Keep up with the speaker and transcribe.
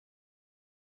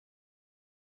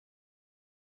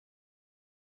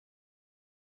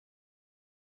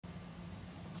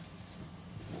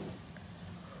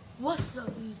What's up,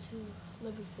 YouTube?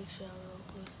 Let me fix y'all real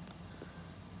quick.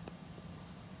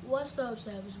 What's up,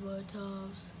 Savage Boy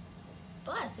Toms?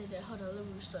 Oh, I said that. Hold on, let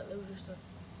me restart. Let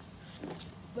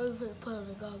me put on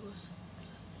the goggles.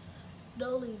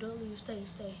 Don't leave.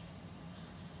 Stay.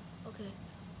 Okay.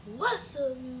 What's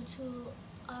up, YouTube?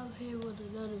 I'm here with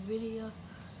another video.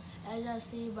 As y'all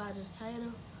see by the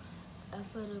title, I'm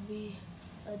gonna be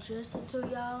addressing to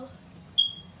y'all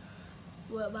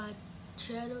what my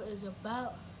channel is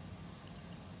about.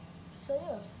 So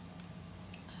yeah.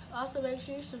 Also make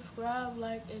sure you subscribe,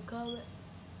 like, and comment.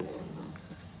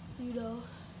 You know,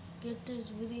 get this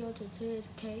video to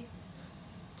 10K.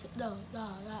 No,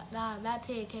 not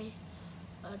 10K.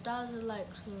 1,000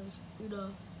 likes, cause you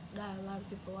know, not a lot of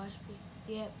people watch me.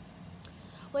 Yeah.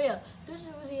 But yeah, get this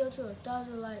video to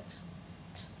 1,000 likes.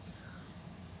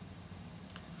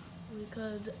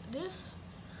 Because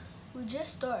we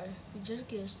just started. We just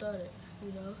getting started,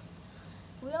 you know.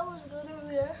 We almost gonna be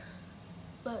there.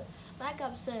 But like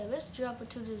I'm saying, let's jump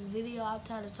into this video. I'm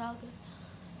tired of talking.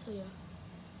 So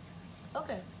yeah.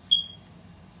 Okay.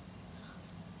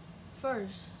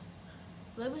 First,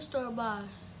 let me start by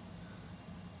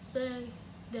saying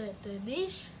that the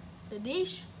niche,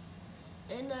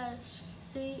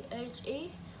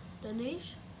 N-I-C-H-E, the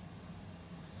niche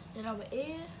that I'm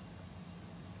in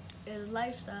is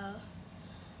lifestyle.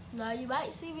 Now you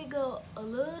might see me go a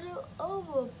little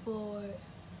overboard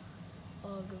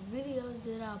on the videos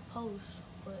that I post,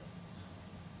 but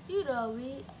you know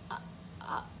me, I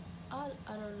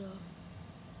don't know.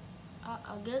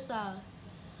 I guess I,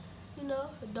 you know,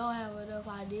 don't have enough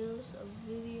ideas of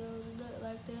videos and nothing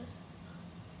like that.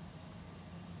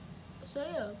 So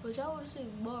yeah, but y'all want to see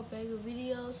more banger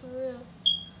videos for real?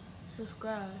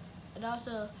 Subscribe. And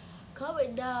also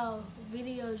comment down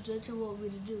videos that you want me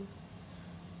to do.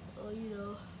 Or you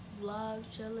know,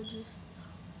 vlogs, challenges.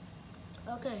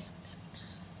 Okay.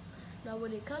 Now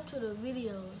when it comes to the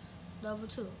videos, number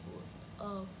 2,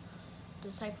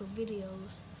 the type of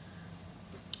videos.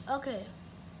 Okay.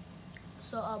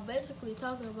 So I'm basically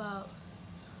talking about,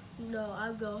 you know,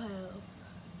 I'll go have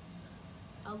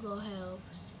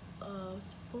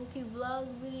spooky vlog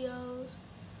videos,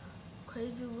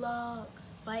 crazy vlogs,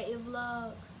 fighting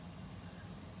vlogs,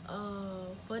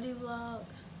 funny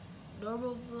vlogs,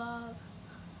 normal vlogs,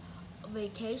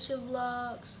 vacation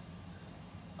vlogs,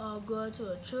 going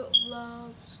to a trip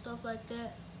vlog, stuff like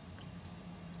that.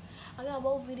 I got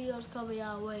more videos coming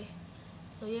y'all way.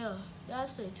 So yeah, y'all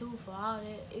stay tuned for all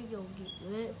that. It gonna get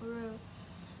lit for real.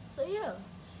 So yeah,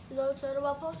 you know, turn on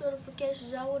my post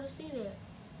notifications. Y'all wanna see that.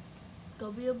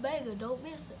 Gonna be a banger, don't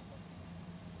miss it.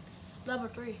 Number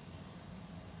 3.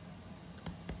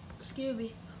 Excuse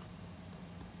me.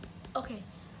 Okay,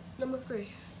 number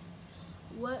 3.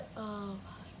 What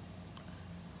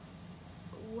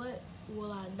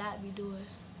will I not be doing?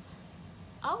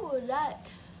 I will not.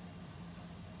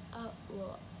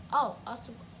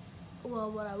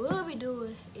 What I will be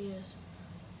doing is,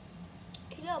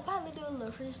 you know, probably doing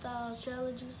little freestyle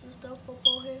challenges and stuff up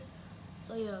on here.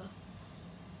 So yeah,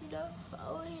 you know,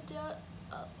 I will hit that.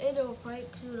 It don't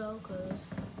pranks, you know, cause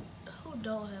who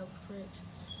don't have pranks?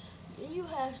 You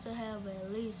have to have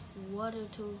at least 1 or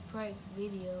 2 prank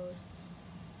videos.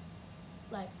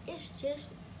 Like, it's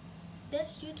just,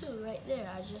 that's YouTube right there.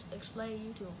 I just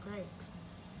explained YouTube pranks.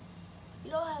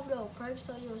 You don't have no pranks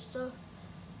on your stuff,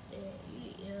 then you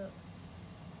need help.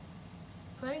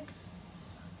 Pranks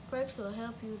will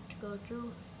help you to go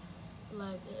through.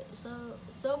 Like,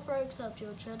 some pranks help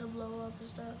your channel blow up and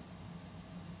stuff.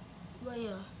 But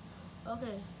yeah,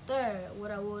 okay. 3rd,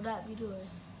 what I will not be doing.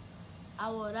 I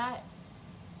will not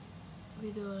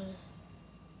be doing.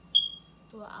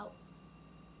 Well,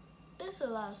 there's a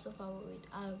lot of stuff I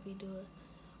would be doing,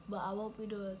 but I won't be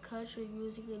doing country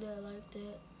music and that like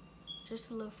that.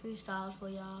 Just a little freestyles for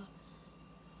y'all.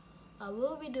 I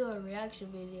will be doing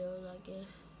reaction videos, I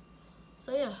guess.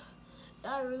 So yeah,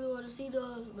 y'all really want to see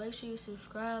those? Make sure you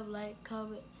subscribe, like,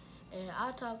 comment, and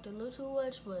I talked a little too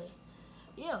much, but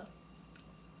yeah,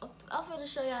 I'm finna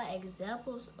show y'all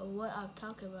examples of what I'm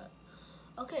talking about.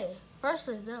 Okay, first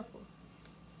example.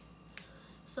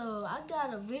 So I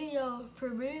got a video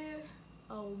premiere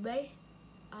on May,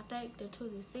 I think the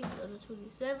 26th or the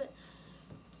 27th.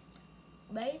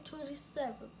 May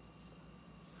 27th.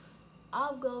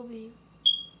 I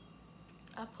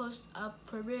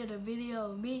premiered a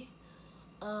video of me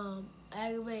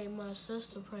aggravating my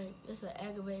sister prank. It's an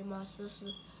aggravating my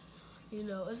sister. You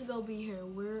know, it's gonna be here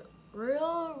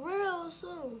real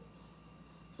soon.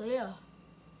 So yeah,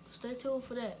 stay tuned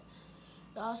for that.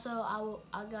 And also,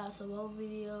 I got some more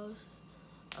videos.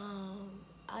 I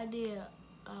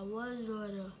was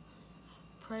doing a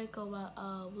prank on my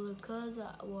little cousin.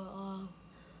 Well,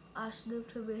 I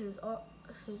sniffed him in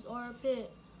his armpit.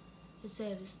 He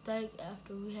said it stank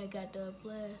after we had got done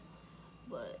playing,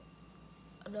 but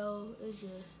no, it's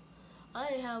just I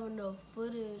ain't having no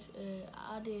footage, and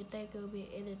I didn't think it would be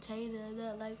entertaining or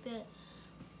nothing like that.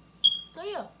 So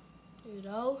yeah, you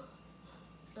know,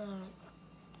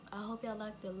 I hope y'all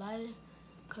like the lighting,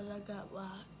 cause I got my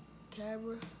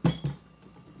camera,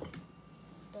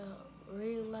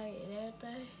 ring light and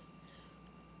everything.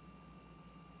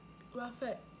 Matter of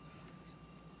fact,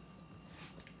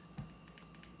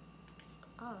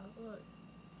 look.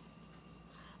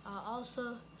 I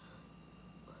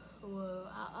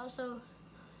also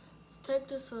take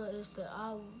this for instance.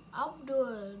 I'm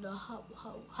doing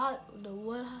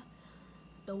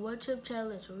the one chip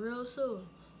challenge real soon,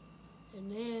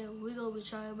 and then we gonna be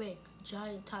trying to make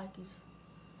giant Takis.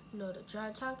 You know the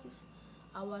giant Takis.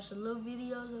 I watched the little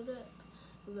videos of that.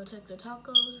 We gonna take the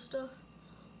tacos and stuff.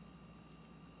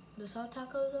 The soft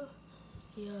tacos though.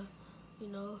 Yeah, you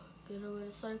know, get them in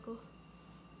a circle.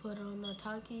 Put on the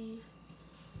Taki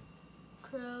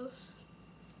curls.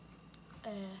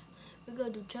 And we're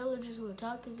gonna do challenges with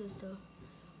Takis and stuff.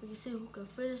 We can see who can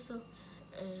finish them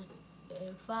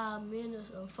in 5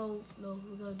 minutes or 4. No,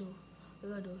 we're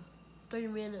gonna do 3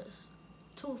 minutes,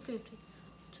 250,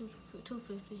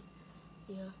 250.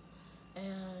 Yeah,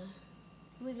 and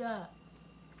we got,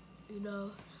 you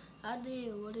know, I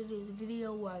did what it is a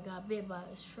video where I got bit by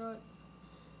a shark,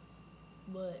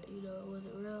 but you know it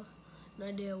wasn't real. And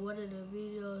I did one of the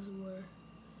videos where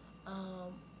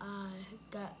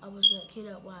I was got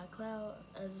kidnapped by a cloud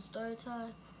as a story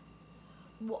time.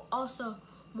 Well, also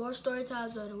more story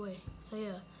times on the way. So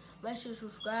yeah, make sure to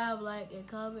subscribe, like, and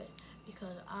comment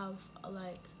because I'm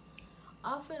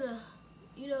finna,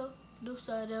 you know, do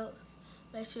something else.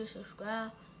 Make sure to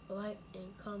subscribe, like,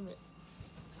 and comment.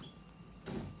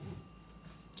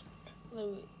 Let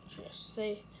me just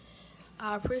say,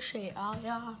 I appreciate all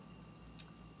y'all.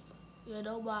 Yeah,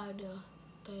 don't mind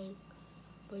the thing.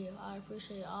 But yeah, I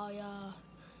appreciate all y'all.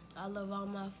 I love all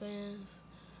my fans.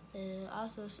 And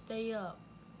also stay up.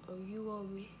 Or you will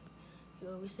be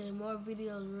seeing more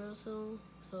videos real soon.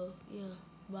 So yeah,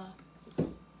 bye.